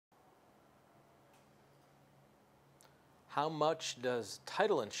How much does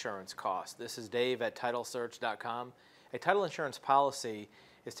title insurance cost? This is Dave at titlesearch.com. A title insurance policy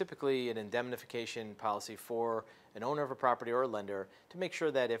is typically an indemnification policy for an owner of a property or a lender to make sure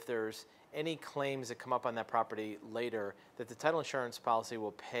that if there's any claims that come up on that property later, that the title insurance policy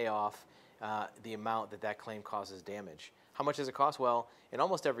will pay off the amount that that claim causes damage. How much does it cost? Well, in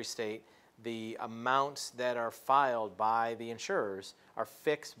almost every state, the amounts that are filed by the insurers are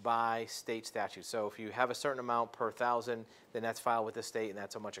fixed by state statute. So if you have a certain amount per thousand, then that's filed with the state and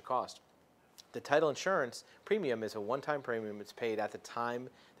that's how much it costs. The title insurance premium is a one-time premium. It's paid at the time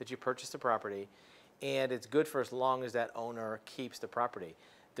that you purchase the property, and it's good for as long as that owner keeps the property.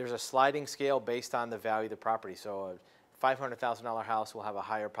 There's a sliding scale based on the value of the property. So a $500,000 house will have a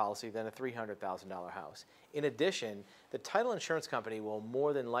higher policy than a $300,000 house. In addition, the title insurance company will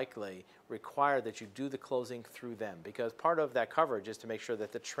more than likely require that you do the closing through them, because part of that coverage is to make sure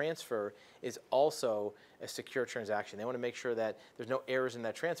that the transfer is also a secure transaction. They want to make sure that there's no errors in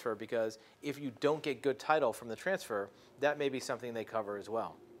that transfer, because if you don't get good title from the transfer, that may be something they cover as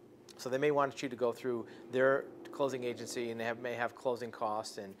well. So they may want you to go through their closing agency, and they may have closing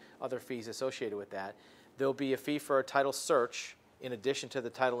costs and other fees associated with that. There'll be a fee for a title search in addition to the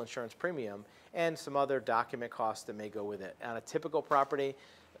title insurance premium, and some other document costs that may go with it. On a typical property,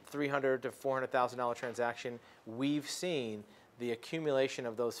 $300,000 to $400,000 transaction, we've seen the accumulation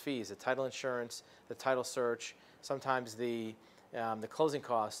of those fees, the title insurance, the title search, sometimes the closing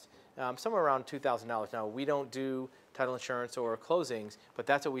cost, somewhere around $2,000. Now, we don't do title insurance or closings, but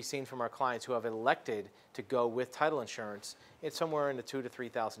that's what we've seen from our clients who have elected to go with title insurance. It's somewhere in the $2,000 to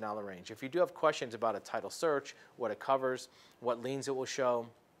 $3,000 range. If you do have questions about a title search, what it covers, what liens it will show,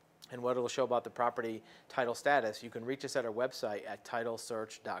 and what it will show about the property title status, you can reach us at our website at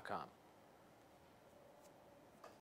titlesearch.com.